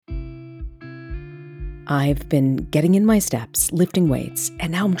I've been getting in my steps, lifting weights,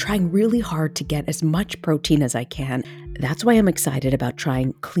 and now I'm trying really hard to get as much protein as I can. That's why I'm excited about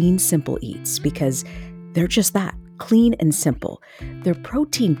trying Clean Simple Eats, because they're just that, clean and simple. Their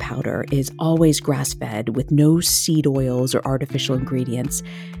protein powder is always grass-fed with no seed oils or artificial ingredients.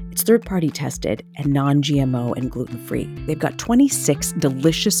 It's third-party tested and non-GMO and gluten-free. They've got 26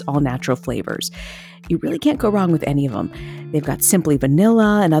 delicious all-natural flavors. You really can't go wrong with any of them. They've got simply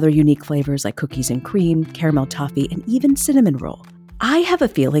vanilla and other unique flavors like cookies and cream, caramel toffee, and even cinnamon roll. I have a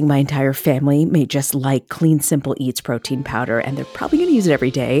feeling my entire family may just like Clean Simple Eats protein powder, and they're probably going to use it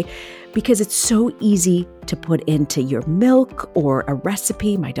every day because it's so easy to put into your milk or a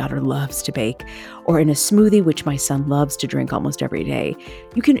recipe my daughter loves to bake, or in a smoothie which my son loves to drink almost every day.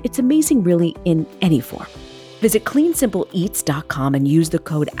 It's amazing really in any form. Visit cleansimpleeats.com and use the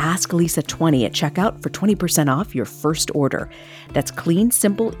code AskLisa20 at checkout for 20% off your first order. That's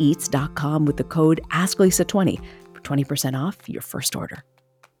cleansimpleeats.com with the code AskLisa20 for 20% off your first order.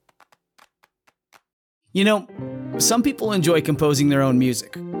 You know, some people enjoy composing their own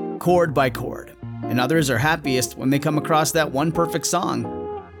music, chord by chord, and others are happiest when they come across that one perfect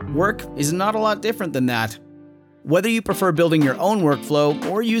song. Work is not a lot different than that. Whether you prefer building your own workflow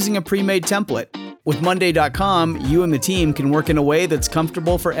or using a pre-made template, with Monday.com, you and the team can work in a way that's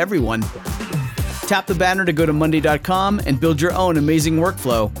comfortable for everyone. Tap the banner to go to Monday.com and build your own amazing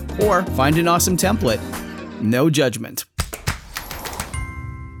workflow, or find an awesome template. No judgment.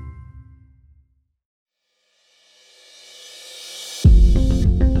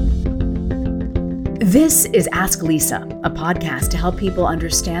 This is Ask Lisa, a podcast to help people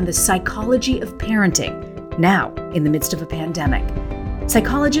understand the psychology of parenting now in the midst of a pandemic.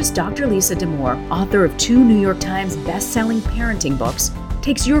 Psychologist Dr. Lisa Damour, author of 2 New York Times best-selling parenting books,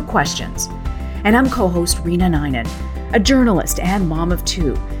 takes your questions. And I'm co-host Reena Ninan, a journalist and mom of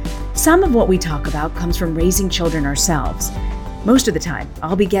 2. Some of what we talk about comes from raising children ourselves. Most of the time,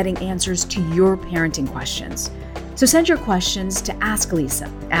 I'll be getting answers to your parenting questions. So send your questions to Ask Lisa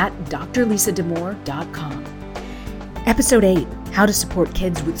at drlisadamour.com. Episode 8, How to Support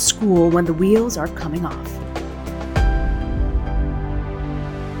Kids with School When the Wheels Are Coming Off.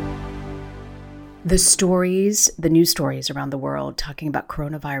 The news stories around the world talking about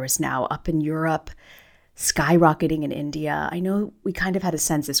coronavirus now, up in Europe, skyrocketing in India. I know we kind of had a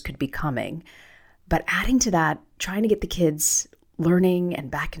sense this could be coming, but adding to that, trying to get the kids learning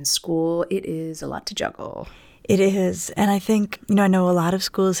and back in school, it is a lot to juggle. It is. And I think, I know a lot of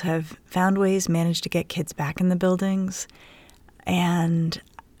schools have found ways, managed to get kids back in the buildings. And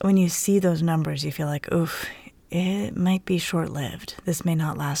when you see those numbers, you feel like, oof, it might be short-lived. This may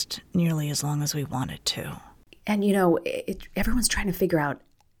not last nearly as long as we want it to. And, everyone's trying to figure out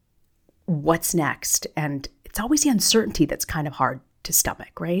what's next. And it's always the uncertainty that's kind of hard to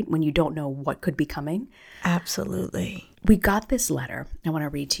stomach, right? When you don't know what could be coming. Absolutely. We got this letter I want to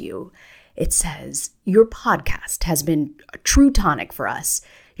read to you. It says, your podcast has been a true tonic for us.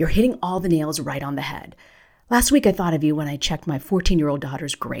 You're hitting all the nails right on the head. Last week, I thought of you when I checked my 14-year-old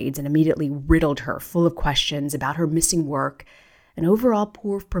daughter's grades and immediately riddled her full of questions about her missing work and overall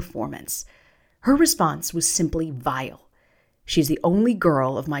poor performance. Her response was simply vile. She's the only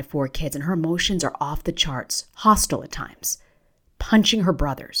girl of my 4 kids, and her emotions are off the charts, hostile at times, punching her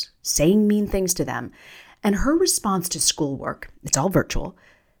brothers, saying mean things to them. And her response to schoolwork, it's all virtual,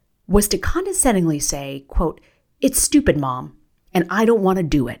 was to condescendingly say, quote, "It's stupid, Mom, and I don't want to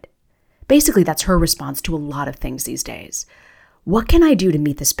do it." Basically, that's her response to a lot of things these days. What can I do to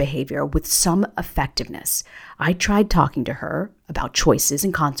meet this behavior with some effectiveness? I tried talking to her about choices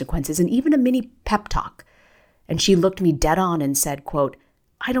and consequences and even a mini pep talk. And she looked me dead on and said, quote,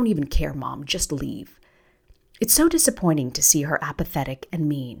 "I don't even care, Mom, just leave." It's so disappointing to see her apathetic and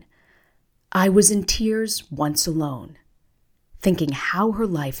mean. I was in tears once alone, thinking how her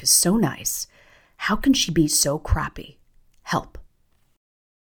life is so nice. How can she be so crappy? Help.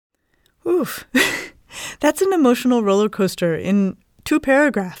 Oof. That's an emotional roller coaster in 2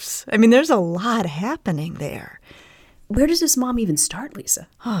 paragraphs. I mean, there's a lot happening there. Where does this mom even start, Lisa?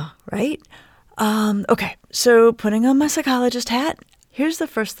 Oh, right? Okay, so putting on my psychologist hat, here's the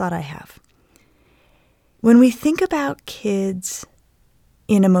first thought I have. When we think about kids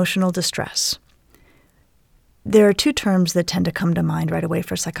in emotional distress, there are 2 terms that tend to come to mind right away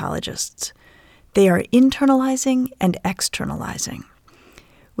for psychologists. They are internalizing and externalizing,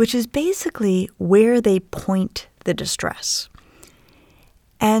 which is basically where they point the distress.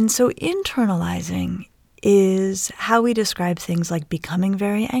 And so internalizing is how we describe things like becoming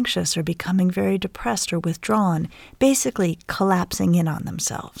very anxious or becoming very depressed or withdrawn, basically collapsing in on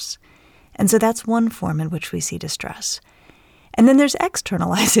themselves. And so that's one form in which we see distress. And then there's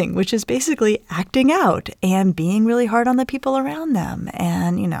externalizing, which is basically acting out and being really hard on the people around them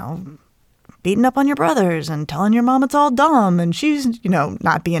and, beating up on your brothers and telling your mom it's all dumb and she's,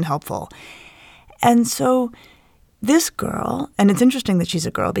 not being helpful. And so this girl, and it's interesting that she's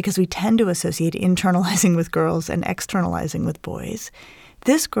a girl because we tend to associate internalizing with girls and externalizing with boys.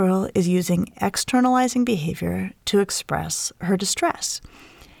 This girl is using externalizing behavior to express her distress.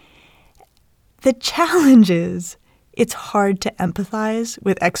 The challenge is it's hard to empathize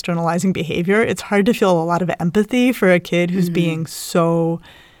with externalizing behavior. It's hard to feel a lot of empathy for a kid who's being so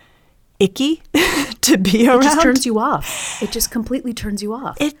icky to be around. It just turns you off. It just completely turns you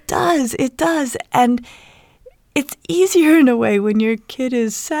off. It does. It does. And it's easier in a way when your kid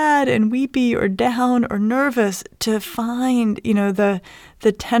is sad and weepy or down or nervous to find, the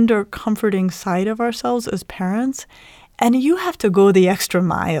tender, comforting side of ourselves as parents. And you have to go the extra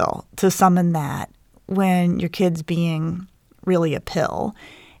mile to summon that when your kid's being really a pill.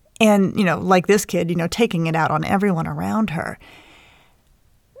 And, like this kid, taking it out on everyone around her.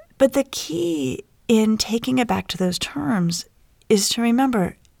 But the key in taking it back to those terms is to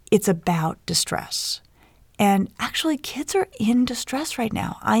remember it's about distress. And actually, kids are in distress right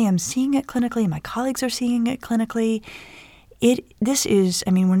now. I am seeing it clinically. My colleagues are seeing it clinically.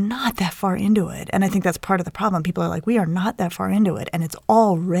 We're not that far into it. And I think that's part of the problem. People are like, we are not that far into it. And it's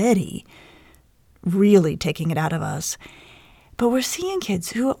already really taking it out of us. But we're seeing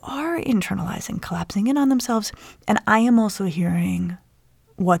kids who are internalizing, collapsing in on themselves. And I am also hearing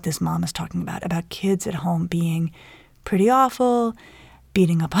what this mom is talking about kids at home being pretty awful,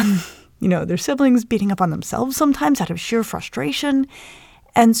 beating up on their siblings, beating up on themselves sometimes out of sheer frustration.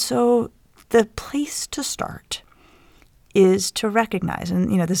 And so the place to start is to recognize,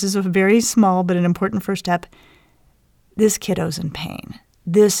 and this is a very small but an important first step, this kiddo's in pain.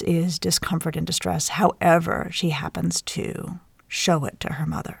 This is discomfort and distress, however she happens to show it to her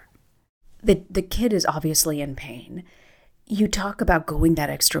mother. The kid is obviously in pain. You talk about going that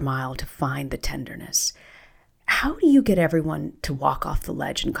extra mile to find the tenderness. How do you get everyone to walk off the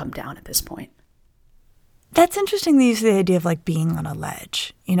ledge and come down at this point? That's interesting to use the idea of being on a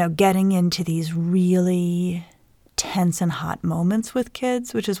ledge, getting into these really tense and hot moments with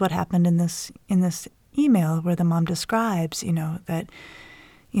kids, which is what happened in this email where the mom describes, that,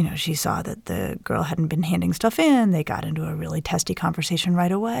 she saw that the girl hadn't been handing stuff in. They got into a really testy conversation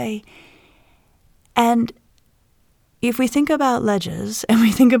right away. And if we think about ledges and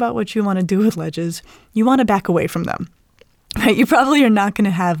we think about what you want to do with ledges, you want to back away from them, right? You probably are not going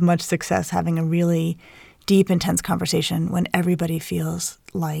to have much success having a really deep, intense conversation when everybody feels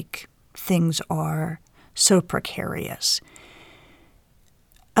like things are so precarious.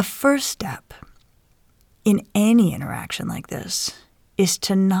 A first step in any interaction like this is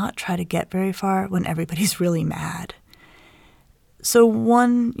to not try to get very far when everybody's really mad. So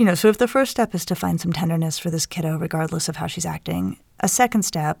so if the first step is to find some tenderness for this kiddo, regardless of how she's acting, a second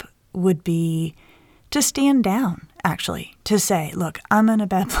step would be to stand down, actually, to say, look, I'm in a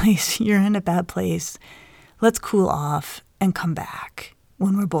bad place, you're in a bad place, let's cool off and come back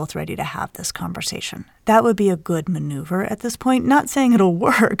when we're both ready to have this conversation. That would be a good maneuver at this point. Not saying it'll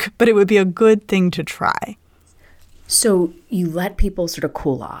work, but it would be a good thing to try. So you let people sort of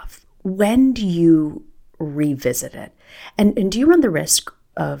cool off. When do you revisit it? And do you run the risk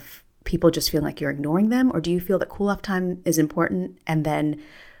of people just feeling like you're ignoring them? Or do you feel that cool off time is important? And then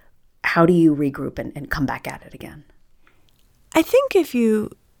how do you regroup and come back at it again? I think if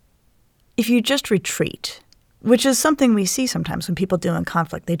you just retreat, which is something we see sometimes when people do in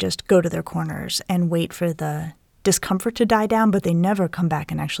conflict, they just go to their corners and wait for the discomfort to die down, but they never come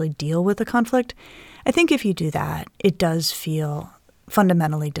back and actually deal with the conflict. I think if you do that, it does feel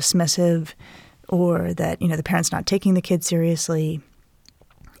fundamentally dismissive, or that, the parent's not taking the kid seriously.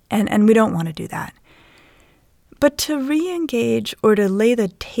 And we don't want to do that. But to re-engage or to lay the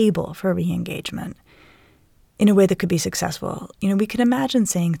table for re-engagement in a way that could be successful, we could imagine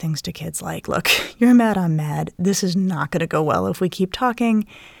saying things to kids like, look, you're mad, I'm mad. This is not going to go well if we keep talking.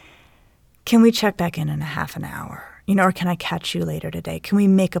 Can we check back in a half an hour? Or can I catch you later today? Can we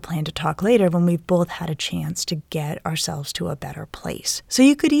make a plan to talk later when we've both had a chance to get ourselves to a better place? So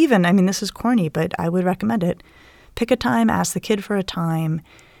you could even, this is corny, but I would recommend it. Pick a time, ask the kid for a time,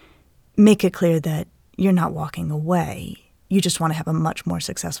 make it clear that you're not walking away. You just want to have a much more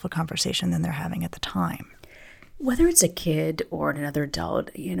successful conversation than they're having at the time. Whether it's a kid or another adult,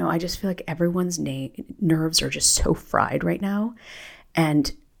 I just feel like everyone's nerves are just so fried right now.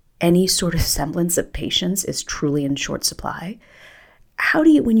 And any sort of semblance of patience is truly in short supply. How do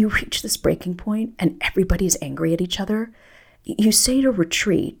you, when you reach this breaking point and everybody's angry at each other, you say to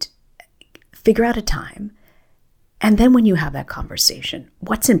retreat, figure out a time, And then when you have that conversation,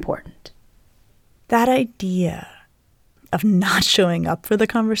 what's important? That idea of not showing up for the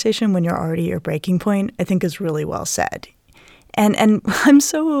conversation when you're already at your breaking point, I think is really well said. And I'm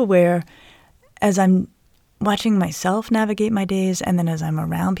so aware as I'm watching myself navigate my days and then as I'm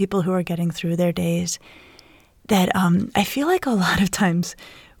around people who are getting through their days, that I feel like a lot of times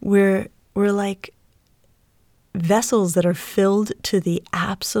we're like vessels that are filled to the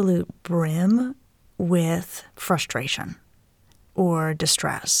absolute brim with frustration or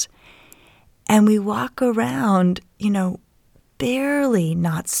distress. And we walk around, barely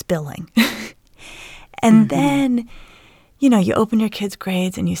not spilling. And then, you open your kid's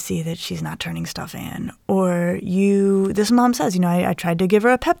grades and you see that she's not turning stuff in. Or this mom says, I tried to give her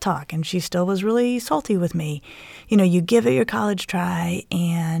a pep talk and she still was really salty with me. You give it your college try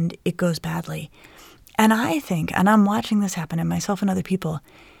and it goes badly. And I think, and I'm watching this happen in myself and other people,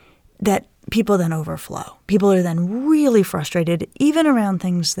 that people then overflow. People are then really frustrated, even around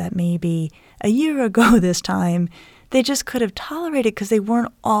things that maybe a year ago this time, they just could have tolerated because they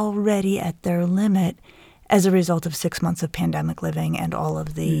weren't already at their limit as a result of 6 months of pandemic living and all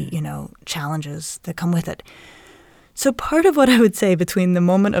of the, challenges that come with it. So part of what I would say between the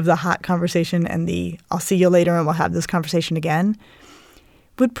moment of the hot conversation and the I'll see you later and we'll have this conversation again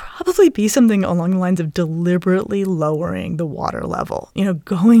would probably be something along the lines of deliberately lowering the water level,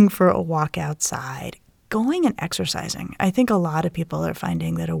 going for a walk outside, going and exercising. I think a lot of people are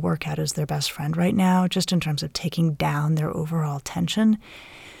finding that a workout is their best friend right now, just in terms of taking down their overall tension.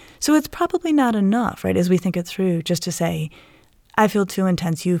 So it's probably not enough, right, as we think it through, just to say, I feel too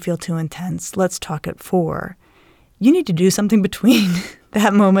intense, you feel too intense, let's talk at 4. You need to do something between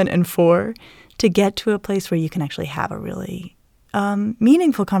that moment and 4 to get to a place where you can actually have a really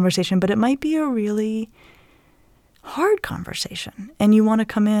meaningful conversation, but it might be a really hard conversation, and you want to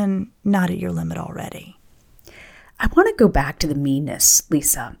come in not at your limit already. I want to go back to the meanness,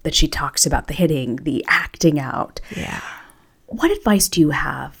 Lisa, that she talks about, the hitting, the acting out. Yeah. What advice do you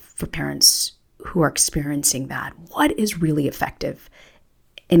have for parents who are experiencing that? What is really effective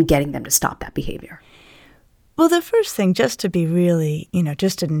in getting them to stop that behavior? Well, the first thing, just to be really,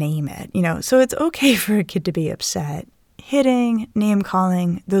 just to name it, so it's okay for a kid to be upset. Hitting, name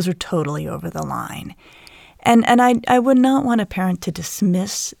calling, those are totally over the line. And I would not want a parent to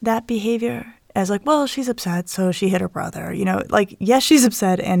dismiss that behavior as like, well, she's upset, so she hit her brother. Yes, she's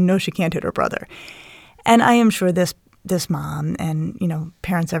upset, and no, she can't hit her brother. And I am sure this mom and,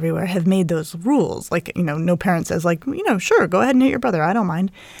 parents everywhere have made those rules. No parent says sure, go ahead and hit your brother. I don't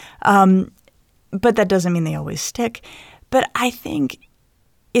mind. But that doesn't mean they always stick. But I think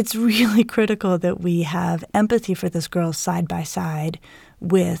it's really critical that we have empathy for this girl side by side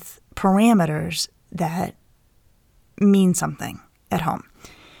with parameters that mean something at home.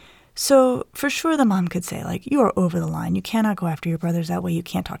 So for sure the mom could say, you are over the line. You cannot go after your brothers that way. You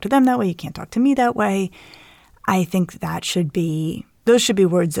can't talk to them that way. You can't talk to me that way. I think those should be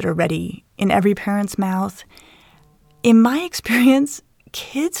words that are ready in every parent's mouth. In my experience,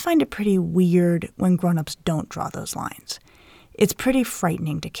 kids find it pretty weird when grown-ups don't draw those lines. It's pretty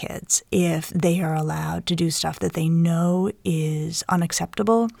frightening to kids if they are allowed to do stuff that they know is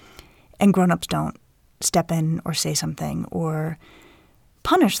unacceptable and grown-ups don't step in or say something or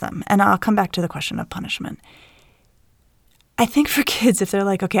punish them. And I'll come back to the question of punishment. I think for kids, if they're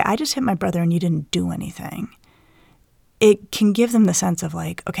like, okay, I just hit my brother and you didn't do anything, it can give them the sense of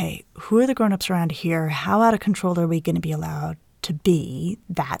okay, who are the grown-ups around here? How out of control are we going to be allowed to be?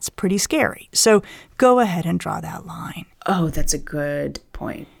 That's pretty scary. So go ahead and draw that line. Oh, that's a good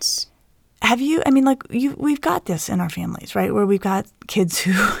point. Have you, we've got this in our families, right? Where we've got kids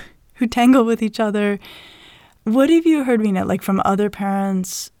who tangle with each other. What have you heard, Rena, from other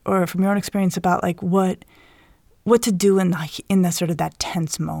parents or from your own experience about what to do in the sort of that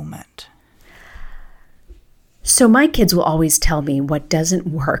tense moment? So my kids will always tell me what doesn't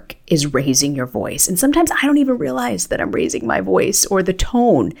work is raising your voice. And sometimes I don't even realize that I'm raising my voice or the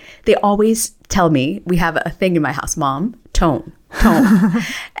tone. They always tell me, we have a thing in my house, Mom, tone.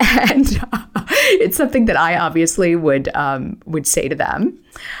 And it's something that I obviously would say to them.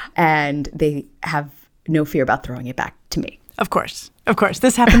 And they have no fear about throwing it back to me. Of course.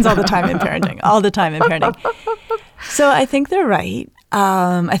 This happens all the time in parenting, So I think they're right.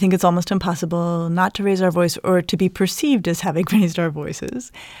 I think it's almost impossible not to raise our voice or to be perceived as having raised our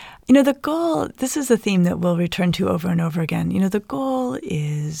voices. The goal, this is a theme that we'll return to over and over again. The goal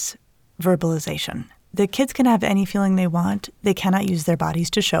is verbalization. The kids can have any feeling they want. They cannot use their bodies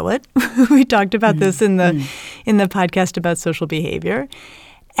to show it. We talked about this in the podcast about social behavior.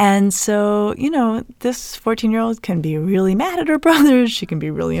 And so, this 14-year-old can be really mad at her brothers. She can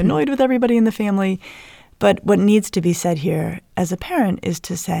be really annoyed with everybody in the family. But what needs to be said here as a parent is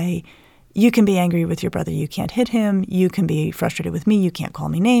to say, you can be angry with your brother, you can't hit him, you can be frustrated with me, you can't call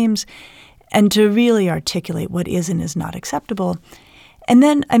me names, and to really articulate what is and is not acceptable. And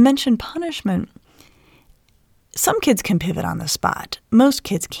then I mentioned punishment. Some kids can pivot on the spot. Most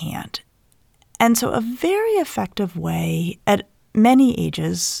kids can't. And so a very effective way at many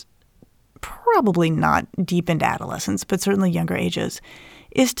ages, probably not deep into adolescence, but certainly younger ages,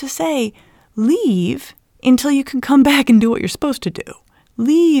 is to say, leave until you can come back and do what you're supposed to do.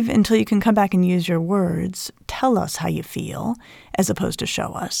 Leave until you can come back and use your words, tell us how you feel, as opposed to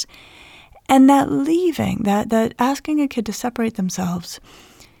show us. And that leaving, that asking a kid to separate themselves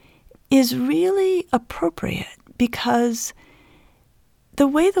is really appropriate, because the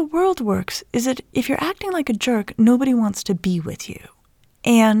way the world works is that if you're acting like a jerk, nobody wants to be with you.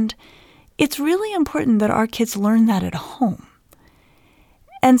 And it's really important that our kids learn that at home.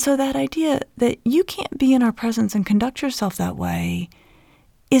 And so that idea that you can't be in our presence and conduct yourself that way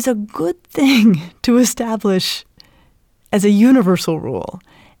is a good thing to establish as a universal rule,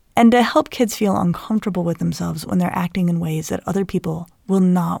 and to help kids feel uncomfortable with themselves when they're acting in ways that other people will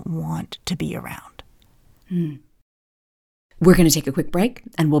not want to be around. We're going to take a quick break,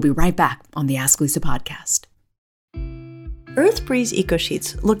 and we'll be right back on the Ask Lisa podcast. EarthBreeze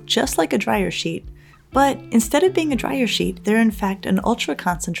EcoSheets look just like a dryer sheet, but instead of being a dryer sheet, they're in fact an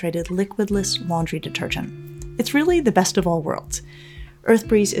ultra-concentrated liquidless laundry detergent. It's really the best of all worlds.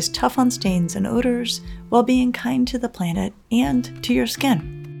 EarthBreeze is tough on stains and odors while being kind to the planet and to your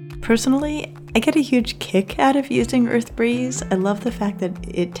skin. Personally, I get a huge kick out of using EarthBreeze. I love the fact that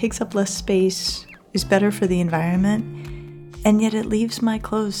it takes up less space, is better for the environment, and yet it leaves my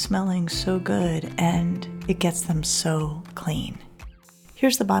clothes smelling so good, and it gets them so clean.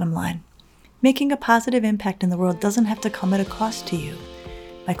 Here's the bottom line. Making a positive impact in the world doesn't have to come at a cost to you.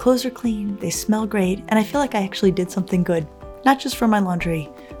 My clothes are clean, they smell great, and I feel like I actually did something good, not just for my laundry,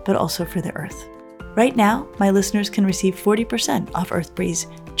 but also for the earth. Right now, my listeners can receive 40% off EarthBreeze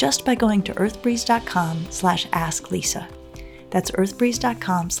just by going to earthbreeze.com/asklisa. That's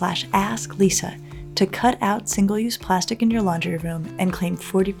earthbreeze.com/asklisa to cut out single-use plastic in your laundry room and claim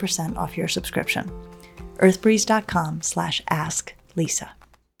 40% off your subscription. earthbreeze.com/asklisa.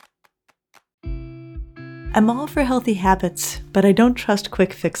 I'm all for healthy habits, but I don't trust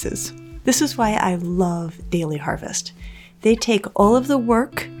quick fixes. This is why I love Daily Harvest. They take all of the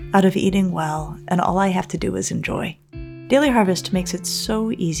work out of eating well, and all I have to do is enjoy. Daily Harvest makes it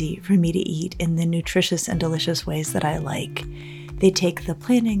so easy for me to eat in the nutritious and delicious ways that I like. They take the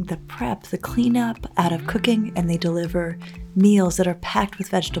planning, the prep, the cleanup out of cooking, and they deliver meals that are packed with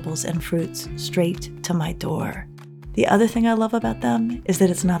vegetables and fruits straight to my door. The other thing I love about them is that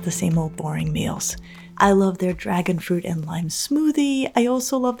it's not the same old boring meals. I love their dragon fruit and lime smoothie. I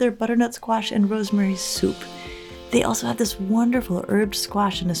also love their butternut squash and rosemary soup. They also have this wonderful herbed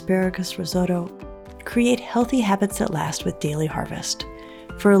squash and asparagus risotto. Create healthy habits that last with Daily Harvest.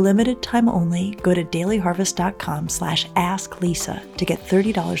 For a limited time only, go to dailyharvest.com/asklisa to get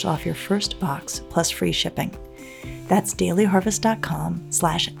 $30 off your first box plus free shipping. That's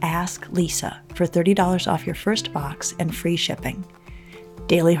dailyharvest.com/asklisa for $30 off your first box and free shipping.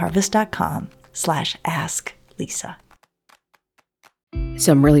 dailyharvest.com/asklisa.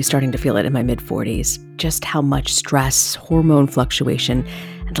 So I'm really starting to feel it in my mid-40s, just how much stress, hormone fluctuation,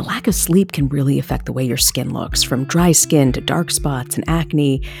 and the lack of sleep can really affect the way your skin looks, from dry skin to dark spots and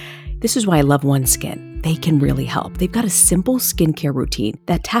acne. This is why I love OneSkin. They can really help. They've got a simple skincare routine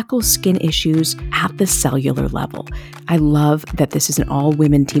that tackles skin issues at the cellular level. I love that this is an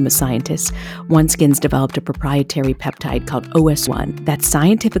all-women team of scientists. OneSkin's developed a proprietary peptide called OS1 that's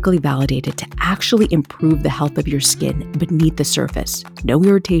scientifically validated to actually improve the health of your skin beneath the surface. No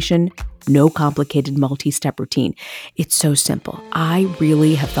irritation, no complicated multi-step routine. It's so simple. I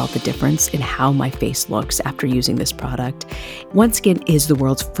really have felt the difference in how my face looks after using this product. OneSkin is the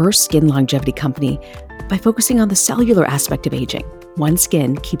world's first skin longevity company by focusing on the cellular aspect of aging.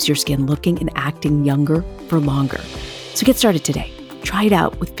 OneSkin keeps your skin looking and acting younger for longer. So get started today. Try it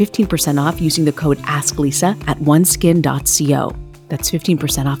out with 15% off using the code AskLisa at oneskin.co. That's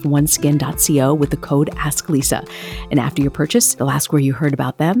 15% off oneskin.co with the code AskLisa. And after your purchase, they'll ask where you heard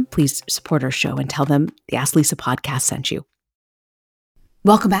about them. Please support our show and tell them the Ask Lisa podcast sent you.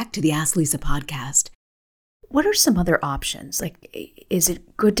 Welcome back to the Ask Lisa podcast. What are some other options? Like, is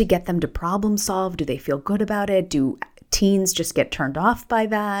it good to get them to problem solve? Do they feel good about it? Do teens just get turned off by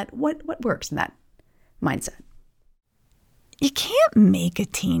that? What works in that mindset? You can't make a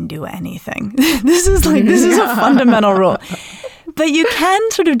teen do anything. This is a fundamental rule. But you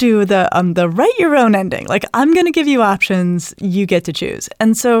can sort of do the write your own ending. Like, I'm going to give you options, you get to choose.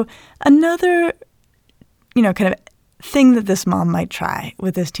 And so another kind of thing that this mom might try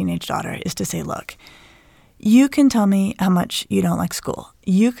with this teenage daughter is to say, look, you can tell me how much you don't like school.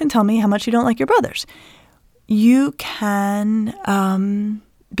 You can tell me how much you don't like your brothers. You can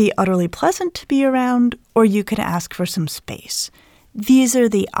be utterly pleasant to be around, or you can ask for some space. These are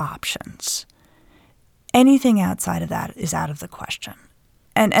the options. Anything outside of that is out of the question.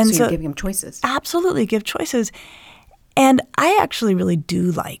 And so you're giving them choices. Absolutely, give choices. And I actually really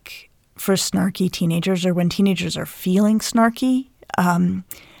do like for snarky teenagers, or when teenagers are feeling snarky,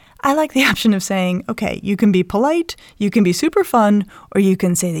 I like the option of saying, okay, you can be polite, you can be super fun, or you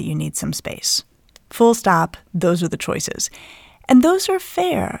can say that you need some space. Full stop, those are the choices. And those are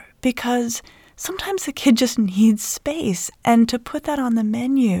fair because sometimes the kid just needs space. And to put that on the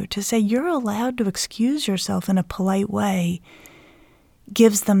menu, to say you're allowed to excuse yourself in a polite way,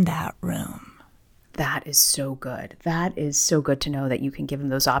 gives them that room. That is so good. That is so good to know that you can give them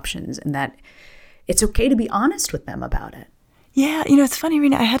those options and that it's okay to be honest with them about it. Yeah, it's funny,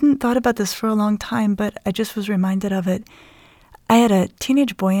 Rena, I hadn't thought about this for a long time, but I just was reminded of it. I had a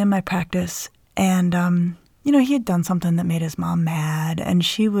teenage boy in my practice, and, he had done something that made his mom mad, and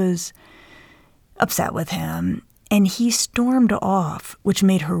she was upset with him, and he stormed off, which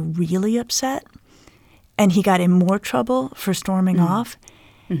made her really upset, and he got in more trouble for storming off.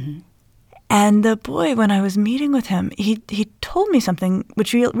 Mm-hmm. And the boy, when I was meeting with him, he told me something,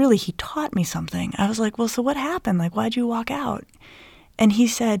 which really he taught me something. I was like, well, so what happened? Like, why'd you walk out? And he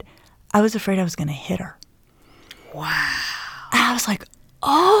said, I was afraid I was going to hit her. Wow. And I was like,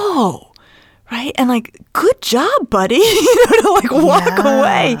 oh, right? And like, good job, buddy, to walk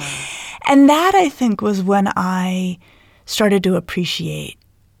away. And that, I think, was when I started to appreciate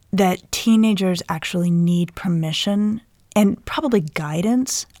that teenagers actually need permission and probably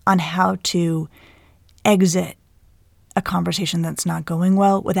guidance on how to exit a conversation that's not going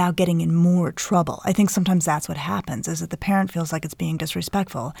well without getting in more trouble. I think sometimes that's what happens, is that the parent feels like it's being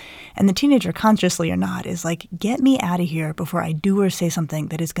disrespectful. And the teenager, consciously or not, is like, get me out of here before I do or say something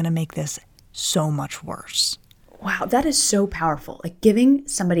that is going to make this so much worse. Wow, that is so powerful. Like giving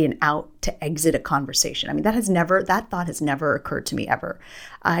somebody an out to exit a conversation. I mean, that thought has never occurred to me ever.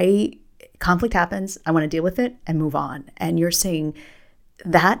 Conflict happens, I want to deal with it and move on. And you're saying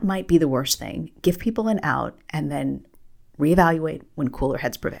that might be the worst thing. Give people an out and then reevaluate when cooler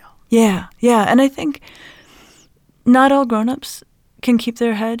heads prevail. Yeah. And I think not all grown-ups can keep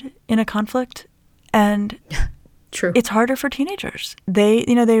their head in a conflict. And True. It's harder for teenagers. They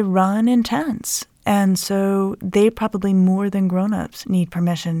run intense. And so they probably more than grown-ups need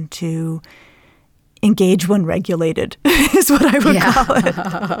permission to engage when regulated is what I would call it.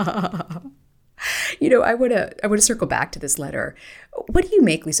 I would have circled back to this letter. What do you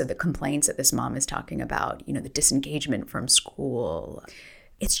make, Lisa, the complaints that this mom is talking about, the disengagement from school?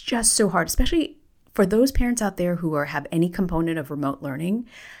 It's just so hard, especially for those parents out there who have any component of remote learning,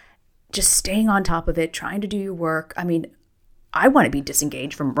 just staying on top of it, trying to do your work. I mean, I want to be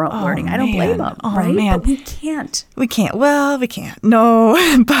disengaged from remote learning. I don't blame them, right? Man. But we can't. We can't. Well, we can't. No.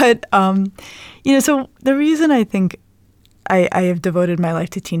 But, so the reason I think I have devoted my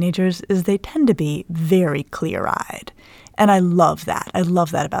life to teenagers is they tend to be very clear-eyed. And I love that. I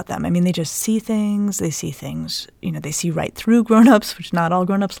love that about them. I mean, they just see things. They see things, they see right through grown-ups, which not all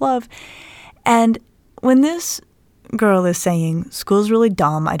grown-ups love. And when this girl is saying, school's really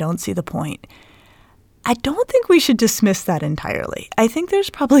dumb, I don't see the point, I don't think we should dismiss that entirely. I think there's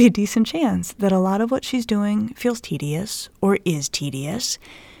probably a decent chance that a lot of what she's doing feels tedious or is tedious.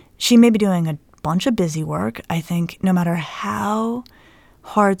 She may be doing a bunch of busy work. I think no matter how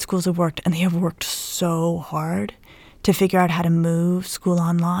hard schools have worked, and they have worked so hard to figure out how to move school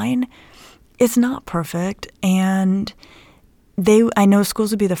online, it's not perfect. And I know schools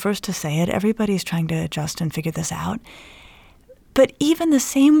would be the first to say it. Everybody's trying to adjust and figure this out. But even the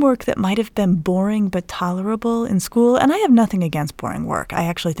same work that might have been boring but tolerable in school, and I have nothing against boring work. I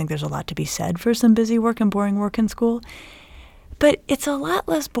actually think there's a lot to be said for some busy work and boring work in school. But it's a lot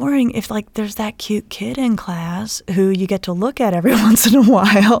less boring if, there's that cute kid in class who you get to look at every once in a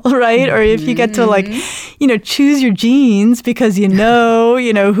while, right? Or if you get to, choose your jeans because you know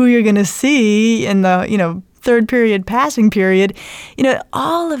who you're going to see in the, third period, passing period.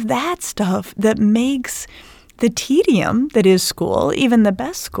 All of that stuff that makes the tedium that is school, even the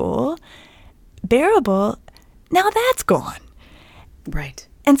best school, bearable, now that's gone. Right.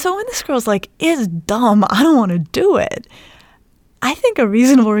 And so when this girl's like, it's dumb, I don't want to do it, I think a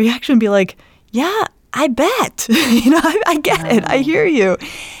reasonable reaction would be like, yeah, I bet. I get it. I hear you.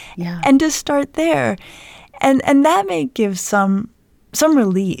 Yeah. And to start there. And that may give some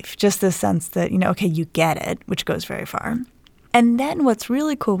relief, just the sense that, okay, you get it, which goes very far. And then what's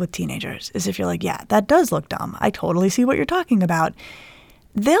really cool with teenagers is if you're like, yeah, that does look dumb. I totally see what you're talking about.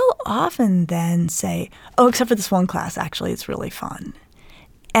 They'll often then say, oh, except for this one class, actually, it's really fun.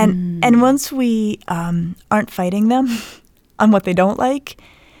 And once we aren't fighting them on what they don't like,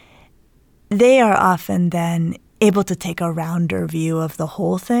 they are often then able to take a rounder view of the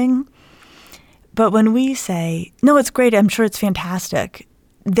whole thing. But when we say, no, it's great, I'm sure it's fantastic,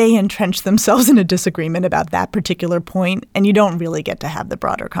 they entrench themselves in a disagreement about that particular point, and you don't really get to have the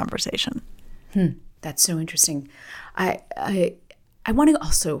broader conversation. That's so interesting. I want to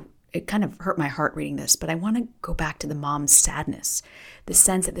also, it kind of hurt my heart reading this, but I want to go back to the mom's sadness, the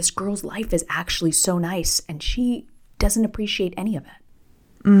sense that this girl's life is actually so nice, and she doesn't appreciate any of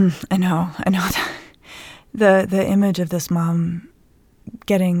it. I know. The image of this mom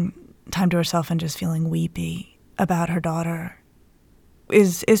getting time to herself and just feeling weepy about her daughter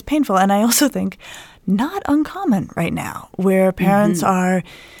is painful. And I also think not uncommon right now, where parents are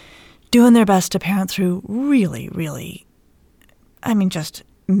doing their best to parent through really, really, just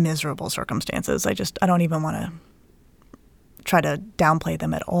miserable circumstances. I don't even want to try to downplay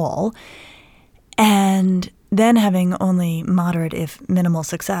them at all. And then having only moderate, if minimal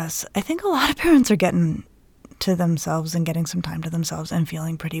success, I think a lot of parents are getting to themselves and getting some time to themselves and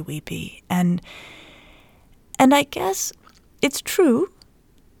feeling pretty weepy. And I guess it's true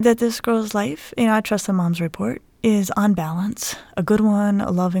that this girl's life, I trust the mom's report, is on balance, a good one,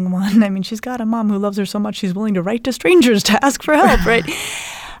 a loving one. She's got a mom who loves her so much she's willing to write to strangers to ask for help, right?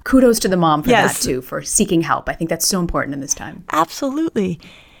 Kudos to the mom for that, too, for seeking help. I think that's so important in this time. Absolutely.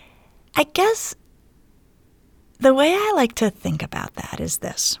 I guess the way I like to think about that is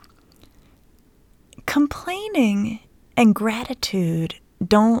this. Complaining and gratitude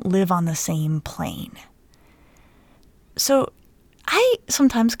don't live on the same plane. So I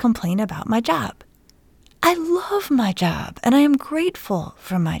sometimes complain about my job. I love my job, and I am grateful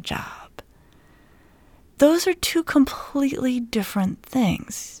for my job. Those are two completely different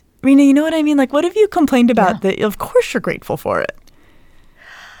things. Rena, you know what I mean? Like, what have you complained about that, of course, you're grateful for it?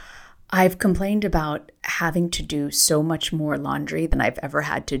 I've complained about having to do so much more laundry than I've ever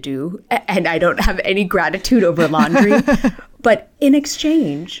had to do, and I don't have any gratitude over laundry. But in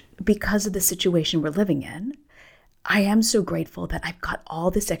exchange, because of the situation we're living in, I am so grateful that I've got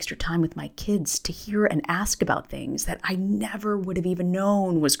all this extra time with my kids to hear and ask about things that I never would have even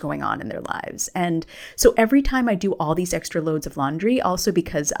known was going on in their lives. And so every time I do all these extra loads of laundry, also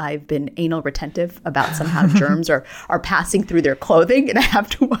because I've been anal retentive about somehow germs are passing through their clothing and I have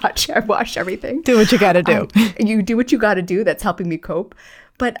to wash everything. Do what you got to do. You do what you got to do. That's helping me cope.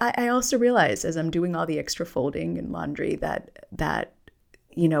 But I also realize as I'm doing all the extra folding and laundry that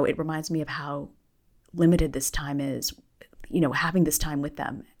it reminds me of how limited this time is, having this time with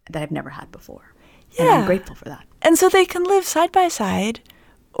them that I've never had before. Yeah. And I'm grateful for that. And so they can live side by side,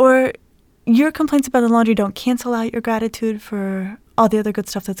 or your complaints about the laundry don't cancel out your gratitude for all the other good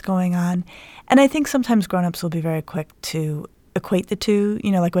stuff that's going on. And I think sometimes grown-ups will be very quick to equate the two.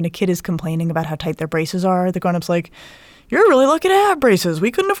 Like when a kid is complaining about how tight their braces are, the grown-up's like, you're really lucky to have braces.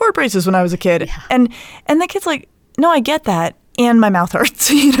 We couldn't afford braces when I was a kid. Yeah. And the kid's like, no, I get that. And my mouth hurts,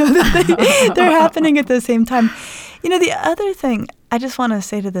 they're happening at the same time. The other thing I just want to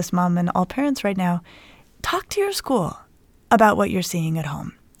say to this mom and all parents right now, talk to your school about what you're seeing at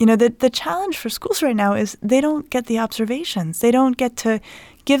home. The challenge for schools right now is they don't get the observations. They don't get to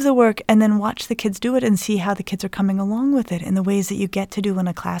give the work and then watch the kids do it and see how the kids are coming along with it in the ways that you get to do in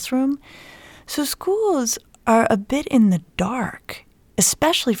a classroom. So schools are a bit in the dark,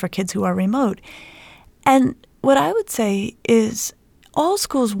 especially for kids who are remote. And what I would say is all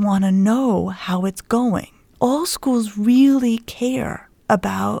schools want to know how it's going. All schools really care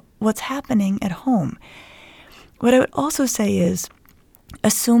about what's happening at home. What I would also say is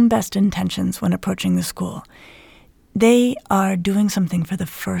assume best intentions when approaching the school. They are doing something for the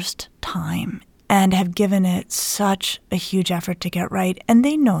first time and have given it such a huge effort to get right, and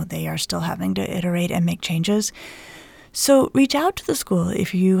they know they are still having to iterate and make changes. So reach out to the school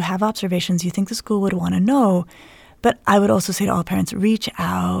if you have observations you think the school would want to know. But I would also say to all parents, reach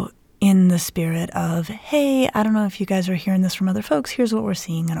out in the spirit of, hey, I don't know if you guys are hearing this from other folks. Here's what we're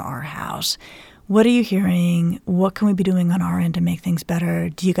seeing in our house. What are you hearing? What can we be doing on our end to make things better?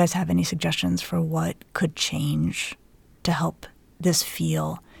 Do you guys have any suggestions for what could change to help this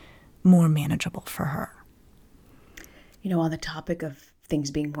feel more manageable for her? On the topic of things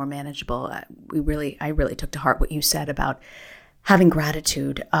being more manageable, I really took to heart what you said about having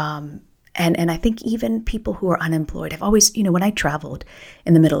gratitude. And I think even people who are unemployed, I've always, when I traveled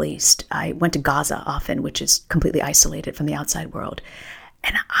in the Middle East, I went to Gaza often, which is completely isolated from the outside world.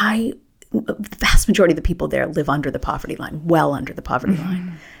 And the vast majority of the people there live under the poverty line, well under the poverty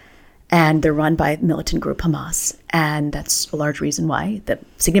line. And they're run by militant group Hamas. And that's a large reason why, the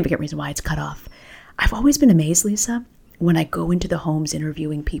significant reason why it's cut off. I've always been amazed, Lisa, when I go into the homes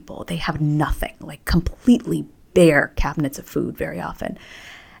interviewing people, they have nothing, like completely bare cabinets of food very often.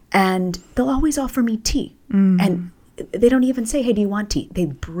 And they'll always offer me tea. And they don't even say, hey, do you want tea? They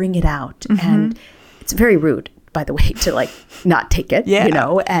bring it out. And it's very rude, by the way, to like not take it, you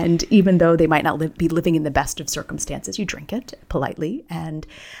know, and even though they might not be living in the best of circumstances, you drink it politely. And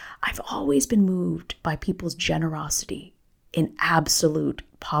I've always been moved by people's generosity in absolute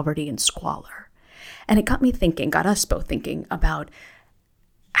poverty and squalor. And it got us both thinking about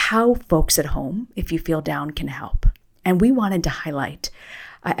how folks at home, if you feel down, can help. And we wanted to highlight,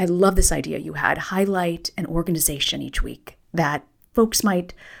 I love this idea you had, highlight an organization each week that folks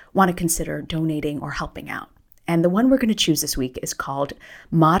might want to consider donating or helping out. And the one we're going to choose this week is called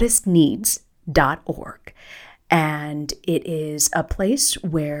modestneeds.org. And it is a place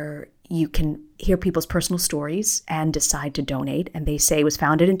where you can hear people's personal stories and decide to donate. And they say it was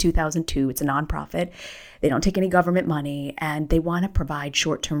founded in 2002. It's a nonprofit. They don't take any government money, and they want to provide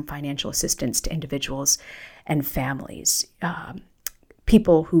short-term financial assistance to individuals and families,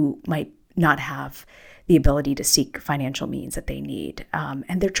 people who might not have the ability to seek financial means that they need.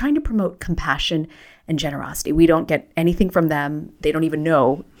 And they're trying to promote compassion and generosity. We don't get anything from them. They don't even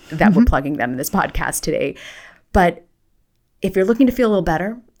know that we're plugging them in this podcast today. But if you're looking to feel a little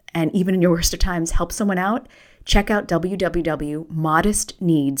better, and even in your worst of times, help someone out, check out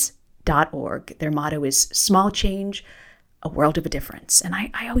www.modestneeds.org. Their motto is small change, a world of a difference. And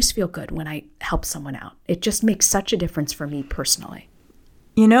I always feel good when I help someone out. It just makes such a difference for me personally.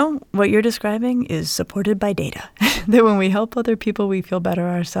 You know, what you're describing is supported by data, that when we help other people, we feel better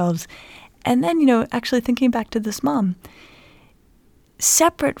ourselves. And then, you know, actually thinking back to this mom,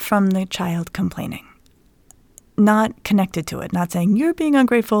 separate from the child complaining, not connected to it, not saying, you're being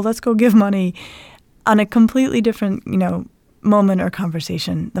ungrateful, let's go give money. On a completely different, you know, moment or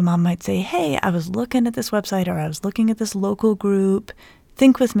conversation, the mom might say, hey, I was looking at this website, or I was looking at this local group.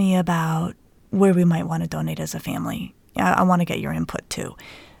 Think with me about where we might want to donate as a family. I want to get your input too.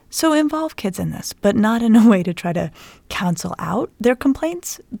 So involve kids in this, but not in a way to try to cancel out their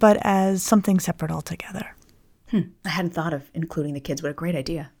complaints, but as something separate altogether. I hadn't thought of including the kids. What a great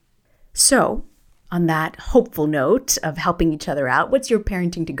idea. So, on that hopeful note of helping each other out, what's your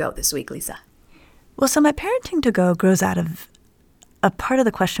parenting to go this week, Lisa? Well, so my parenting to go grows out of a part of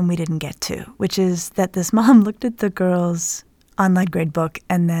the question we didn't get to, which is that this mom looked at the girls' online grade book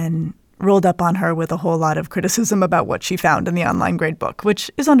and then rolled up on her with a whole lot of criticism about what she found in the online grade book, which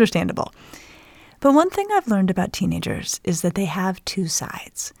is understandable. But one thing I've learned about teenagers is that they have two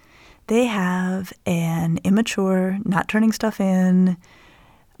sides. They have an immature, not turning stuff in,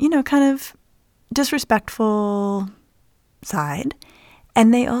 you know, kind of disrespectful side.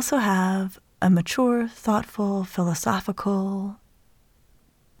 And they also have a mature, thoughtful, philosophical,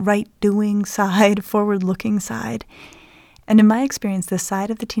 right-doing side, forward-looking side. And in my experience, the side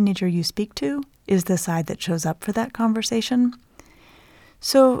of the teenager you speak to is the side that shows up for that conversation.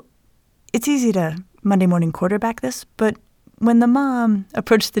 So it's easy to Monday morning quarterback this, but when the mom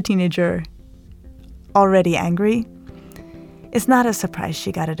approached the teenager already angry, it's not a surprise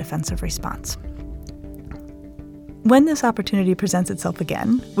she got a defensive response. When this opportunity presents itself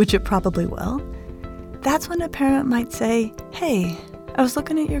again, which it probably will, that's when a parent might say, hey, I was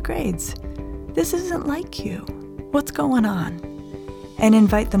looking at your grades. This isn't like you. What's going on? And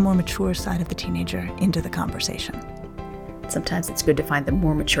invite the more mature side of the teenager into the conversation. Sometimes it's good to find the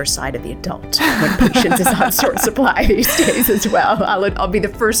more mature side of the adult when patience is on short supply these days as well. I'll be the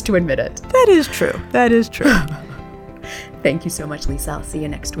first to admit it. That is true. That is true. Thank you so much, Lisa. I'll see you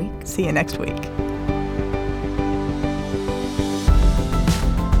next week. See you next week.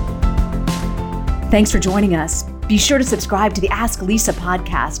 Thanks for joining us. Be sure to subscribe to the Ask Lisa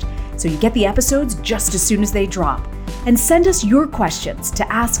podcast so you get the episodes just as soon as they drop. And send us your questions to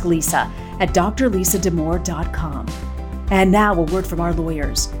asklisa@drlisadamour.com. And now a word from our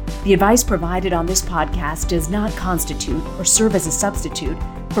lawyers. The advice provided on this podcast does not constitute or serve as a substitute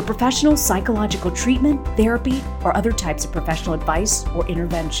for professional psychological treatment, therapy, or other types of professional advice or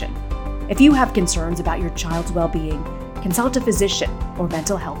intervention. If you have concerns about your child's well-being, consult a physician or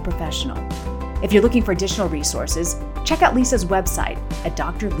mental health professional. If you're looking for additional resources, check out Lisa's website at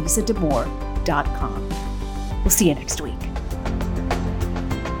drlisadamour.com. We'll see you next week.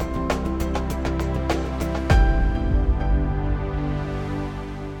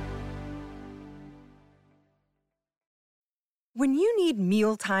 When you need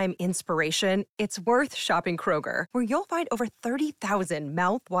mealtime inspiration, it's worth shopping Kroger, where you'll find over 30,000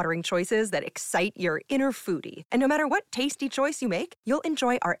 mouth-watering choices that excite your inner foodie. And no matter what tasty choice you make, you'll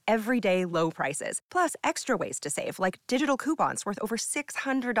enjoy our everyday low prices, plus extra ways to save, like digital coupons worth over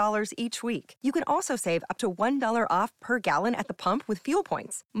 $600 each week. You can also save up to $1 off per gallon at the pump with fuel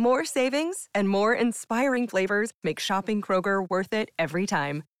points. More savings and more inspiring flavors make shopping Kroger worth it every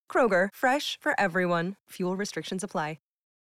time. Kroger, fresh for everyone. Fuel restrictions apply.